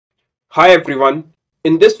Hi everyone,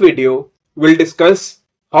 in this video we'll discuss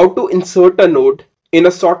how to insert a node in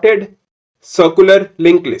a sorted circular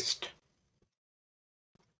linked list.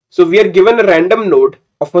 So we are given a random node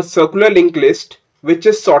of a circular linked list which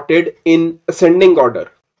is sorted in ascending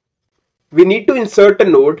order. We need to insert a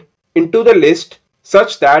node into the list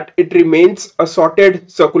such that it remains a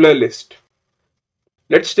sorted circular list.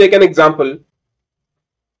 Let's take an example.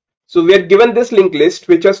 So we are given this linked list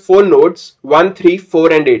which has 4 nodes 1, 3,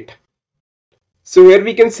 4 and 8. So here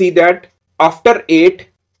we can see that after 8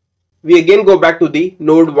 we again go back to the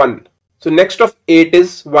node 1. So next of 8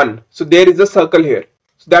 is 1. So there is a circle here.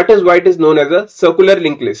 So that is why it is known as a circular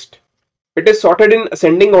linked list. It is sorted in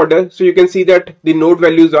ascending order. So you can see that the node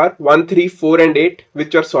values are 1, 3, 4 and 8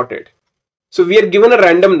 which are sorted. So we are given a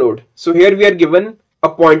random node. So here we are given a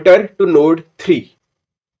pointer to node 3.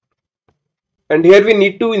 And here we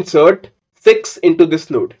need to insert 6 into this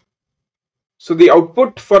node. So the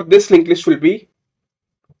output for this linked list will be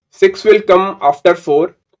 6 will come after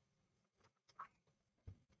 4.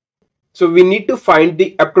 So we need to find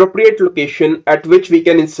the appropriate location at which we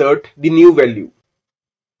can insert the new value.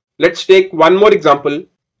 Let's take one more example.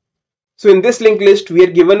 So in this linked list, we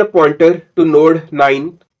are given a pointer to node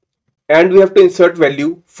 9 and we have to insert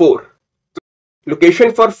value 4.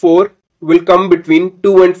 Location for 4 will come between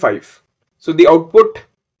 2 and 5. So the output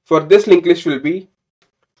for this linked list will be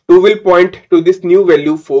 2 will point to this new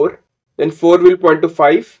value 4, then 4 will point to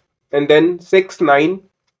 5, and then 6, 9,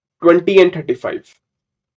 20 and 35.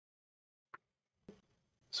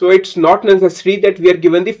 So it's not necessary that we are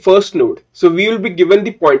given the first node. So we will be given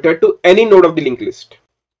the pointer to any node of the linked list.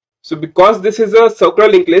 So because this is a circular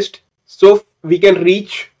linked list, so we can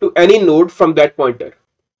reach to any node from that pointer.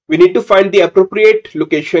 We need to find the appropriate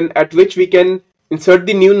location at which we can insert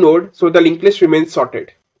the new node so the linked list remains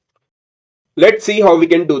sorted. Let's see how we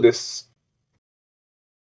can do this.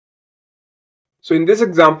 So in this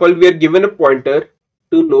example, we are given a pointer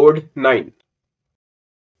to node 9.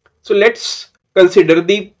 So let's consider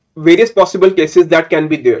the various possible cases that can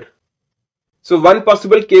be there. So one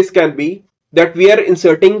possible case can be that we are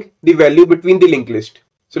inserting the value between the linked list.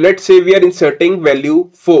 So let's say we are inserting value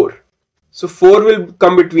 4. So 4 will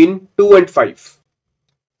come between 2 and 5.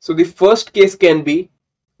 So the first case can be,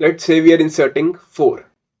 let's say we are inserting 4.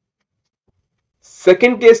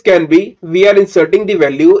 Second case can be we are inserting the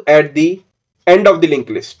value at the end of the linked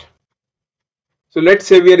list. So let's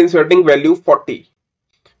say we are inserting value 40.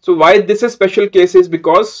 So why this is special case is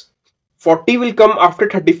because 40 will come after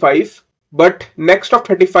 35, but next of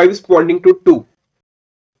 35 is pointing to 2.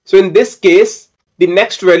 So in this case, the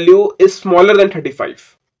next value is smaller than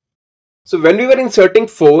 35. So when we were inserting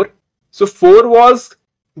 4, so 4 was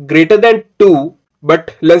greater than 2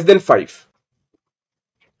 but less than 5.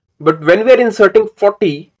 But when we are inserting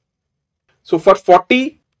 40, so for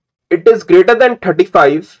 40 it is greater than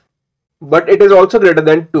 35 but it is also greater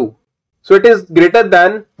than 2. So it is greater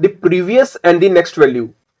than the previous and the next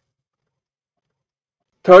value.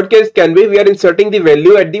 Third case can be we are inserting the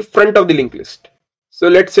value at the front of the linked list. So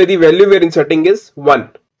let's say the value we are inserting is 1.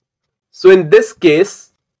 So in this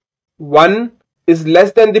case, 1 is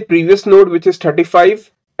less than the previous node which is 35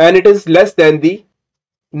 and it is less than the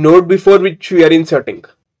node before which we are inserting.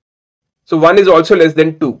 So 1 is also less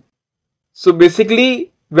than 2. So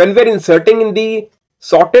basically when we are inserting in the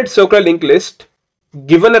sorted circular linked list,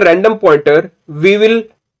 given a random pointer, we will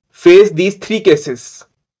face these three cases.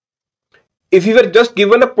 If we were just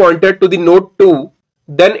given a pointer to the node 2,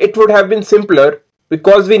 then it would have been simpler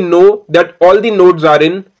because we know that all the nodes are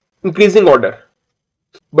in increasing order.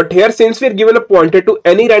 But here, since we are given a pointer to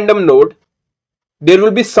any random node, there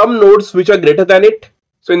will be some nodes which are greater than it.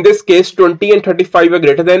 So in this case, 20 and 35 are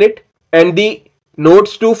greater than it, and the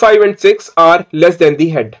nodes 2, 5 and 6 are less than the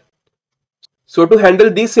head. So to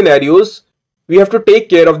handle these scenarios, we have to take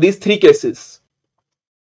care of these three cases.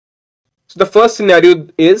 So the first scenario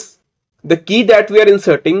is the key that we are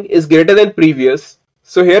inserting is greater than previous.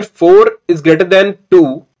 So here 4 is greater than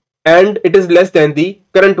 2 and it is less than the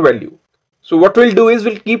current value. So what we'll do is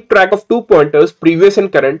we'll keep track of two pointers, previous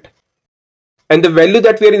and current, and the value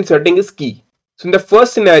that we are inserting is key. So in the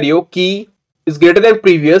first scenario, key is greater than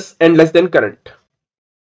previous and less than current.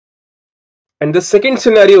 And the second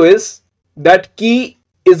scenario is that key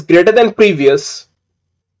is greater than previous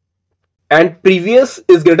and previous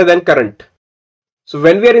is greater than current. So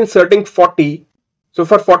when we are inserting 40, so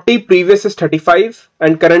for 40 previous is 35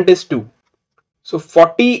 and current is 2. So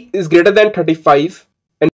 40 is greater than 35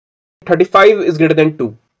 and 35 is greater than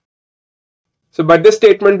 2. So by this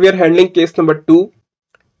statement we are handling case number 2,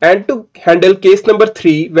 and to handle case number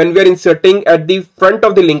 3 when we are inserting at the front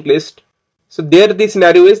of the linked list, so there the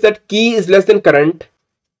scenario is that key is less than current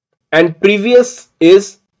and previous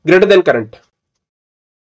is greater than current.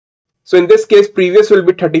 So in this case, previous will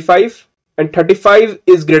be 35 and 35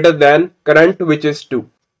 is greater than current, which is 2.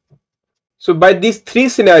 So by these three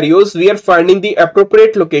scenarios, we are finding the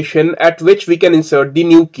appropriate location at which we can insert the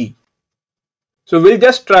new key. So we'll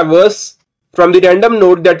just traverse from the random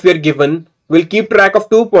node that we are given. We'll keep track of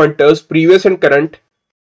two pointers, previous and current.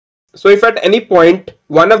 So if at any point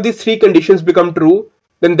one of these three conditions become true,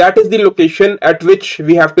 then that is the location at which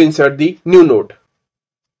we have to insert the new node.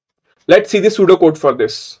 Let's see the pseudocode for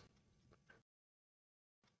this.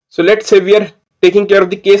 So let's say we are taking care of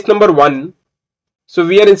the case number 1. So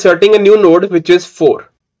we are inserting a new node which is 4.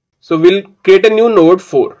 So we'll create a new node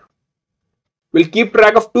 4. We'll keep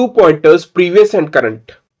track of two pointers, previous and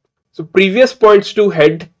current. So previous points to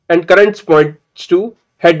head and current points to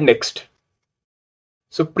head next.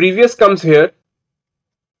 So previous comes here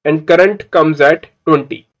and current comes at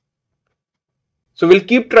 20. So we'll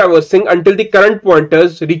keep traversing until the current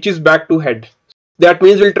pointers reaches back to head. That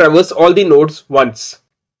means we'll traverse all the nodes once.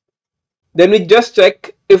 Then we just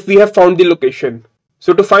check if we have found the location.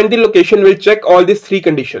 So to find the location, we'll check all these three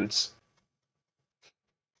conditions.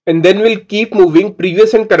 And then we'll keep moving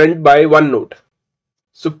previous and current by one node.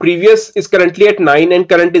 So previous is currently at 9 and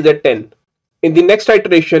current is at 10. In the next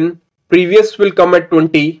iteration, previous will come at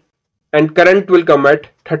 20 and current will come at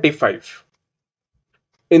 35.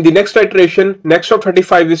 In the next iteration, next of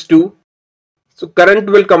 35 is 2. So current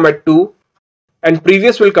will come at 2 and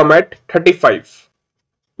previous will come at 35.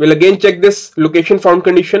 We'll again check this location found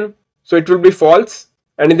condition. So it will be false.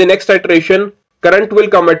 And in the next iteration, current will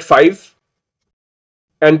come at 5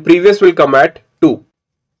 and previous will come at 2.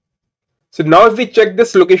 So now if we check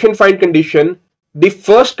this location find condition, the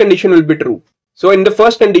first condition will be true. So in the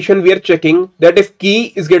first condition, we are checking that if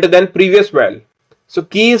key is greater than previous val. So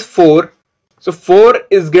key is 4. So 4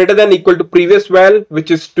 is greater than equal to previous val,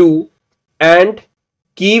 which is 2, and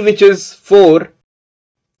key, which is 4,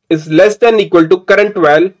 is less than equal to current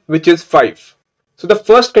val, which is 5. So the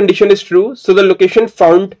first condition is true. So the location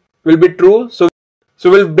found will be true. So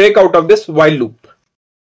we'll break out of this while loop.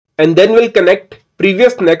 And then we'll connect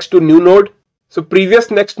previous next to new node. So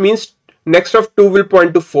previous next means next of 2 will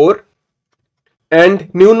point to 4.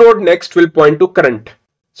 And new node next will point to current.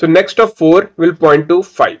 So next of 4 will point to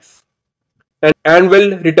 5. And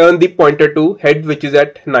will return the pointer to head, which is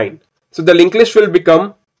at 9. So the linked list will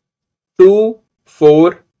become 2,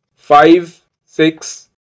 4, 5, 6,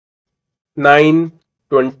 9,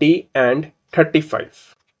 20 and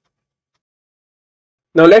 35.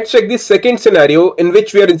 Now let's check the second scenario in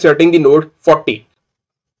which we are inserting the node 40.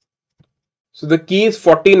 So the key is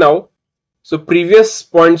 40 now. So previous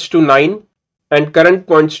points to 9 and current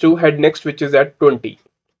points to head next, which is at 20.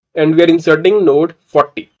 And we are inserting node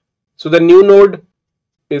 40. So the new node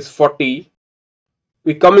is 40.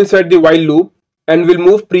 We come inside the while loop and we'll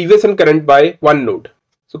move previous and current by one node.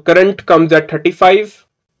 So current comes at 35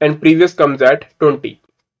 and previous comes at 20.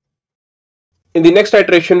 In the next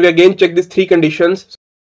iteration, we again check these three conditions.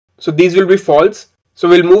 So these will be false. So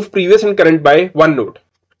we'll move previous and current by one node.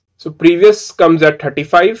 So previous comes at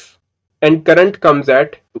 35 and current comes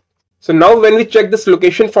at 2. So now when we check this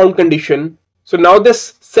location found condition, so now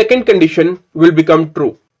this second condition will become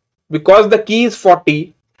true. Because the key is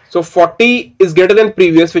 40, so 40 is greater than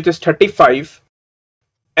previous, which is 35,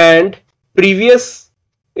 and previous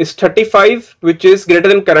is 35, which is greater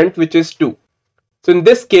than current, which is 2. So in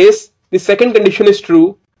this case, the second condition is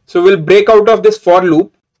true. So we'll break out of this for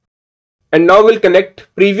loop and now we'll connect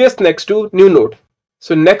previous next to new node.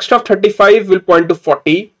 So next of 35 will point to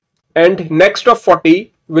 40 and next of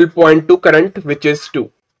 40 will point to current, which is 2.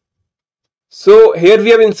 So here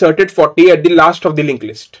we have inserted 40 at the last of the linked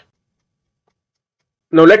list.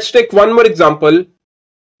 Now let's take one more example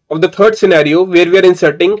of the third scenario where we are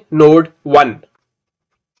inserting node 1.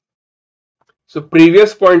 So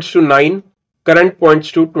previous points to 9, current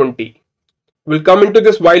points to 20. We'll come into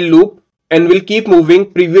this while loop and we'll keep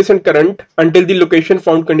moving previous and current until the location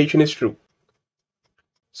found condition is true.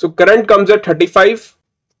 So current comes at 35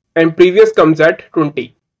 and previous comes at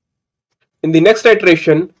 20. In the next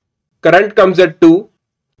iteration, current comes at 2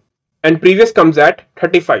 and previous comes at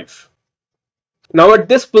 35. Now at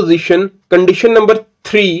this position, condition number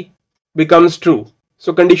 3 becomes true.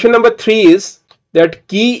 So condition number 3 is that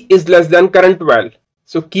key is less than current val.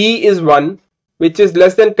 So key is 1, which is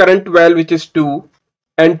less than current val, which is 2,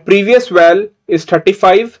 and previous val is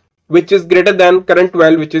 35, which is greater than current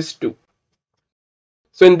val, which is 2.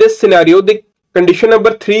 So in this scenario, the condition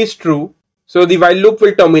number 3 is true. So the while loop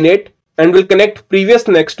will terminate and will connect previous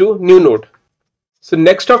next to new node. So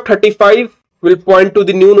next of 35 will point to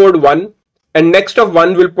the new node 1 and next of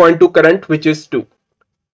 1 will point to current, which is 2.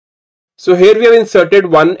 So here we have inserted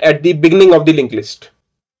 1 at the beginning of the linked list.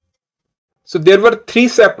 So there were 3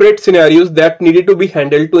 separate scenarios that needed to be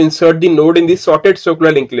handled to insert the node in the sorted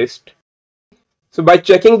circular linked list. So by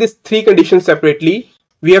checking these 3 conditions separately,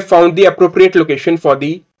 we have found the appropriate location for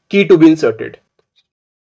the key to be inserted.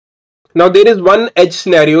 Now there is one edge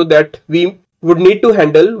scenario that we would need to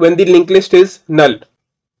handle when the linked list is null.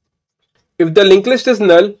 If the linked list is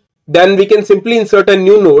null, then we can simply insert a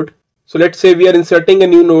new node. So let's say we are inserting a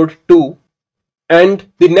new node 2, and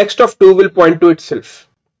the next of 2 will point to itself.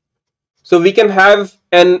 So we can have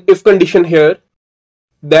an if condition here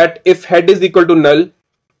that if head is equal to null,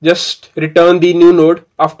 just return the new node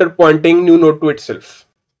after pointing new node to itself.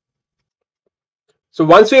 So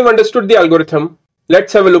once we have understood the algorithm,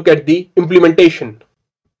 let's have a look at the implementation.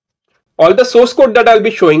 All the source code that I'll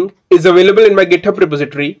be showing is available in my GitHub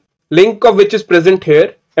repository, link of which is present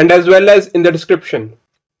here and as well as in the description.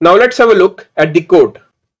 Now let's have a look at the code.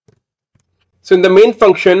 So in the main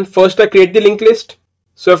function, first I create the linked list.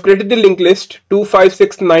 So I've created the linked list 2, 5,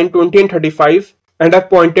 6, 9, 20 and 35, and I've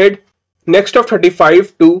pointed next of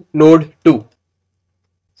 35 to node 2.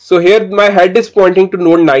 So here my head is pointing to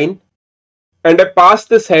node 9, and I pass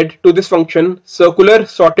this head to this function circular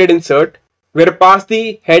sorted insert, where I pass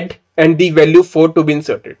the head and the value 4 to be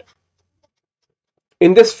inserted.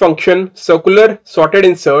 In this function circular sorted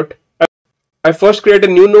insert, I first create a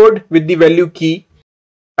new node with the value key.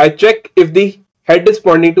 I check if the head is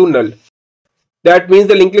pointing to null. That means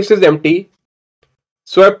the linked list is empty.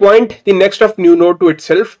 So I point the next of new node to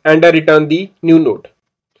itself and I return the new node.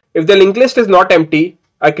 If the linked list is not empty,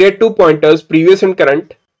 I create 2 pointers, previous and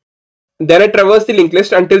current. Then I traverse the linked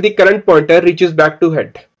list until the current pointer reaches back to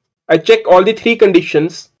head. I check all the 3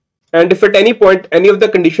 conditions, and if at any point any of the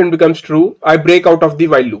condition becomes true, I break out of the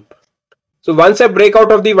while loop. So once I break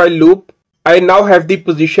out of the while loop, I now have the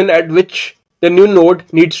position at which the new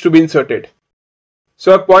node needs to be inserted.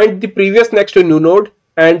 So I point the previous next to new node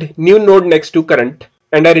and new node next to current,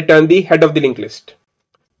 and I return the head of the linked list.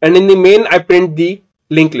 And in the main, I print the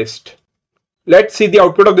linked list. Let's see the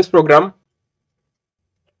output of this program.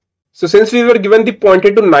 So since we were given the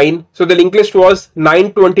pointer to 9, so the linked list was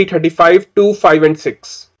 9, 20, 35, 2, 5 and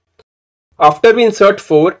 6. After we insert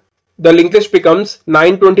 4, the linked list becomes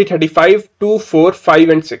 9, 20, 35, 2, 4, 5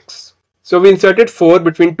 and 6. So we inserted 4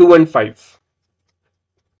 between 2 and 5.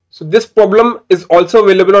 So this problem is also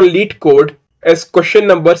available on Leet code as question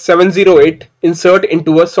number 708, insert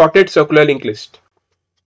into a sorted circular linked list.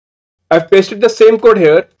 I've pasted the same code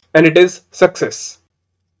here and it is success.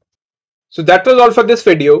 So that was all for this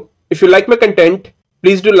video. If you like my content,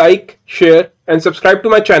 please do like, share and subscribe to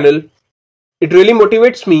my channel. It really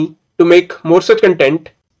motivates me to make more such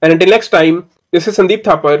content. And until next time, this is Sandeep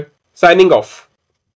Thapar signing off.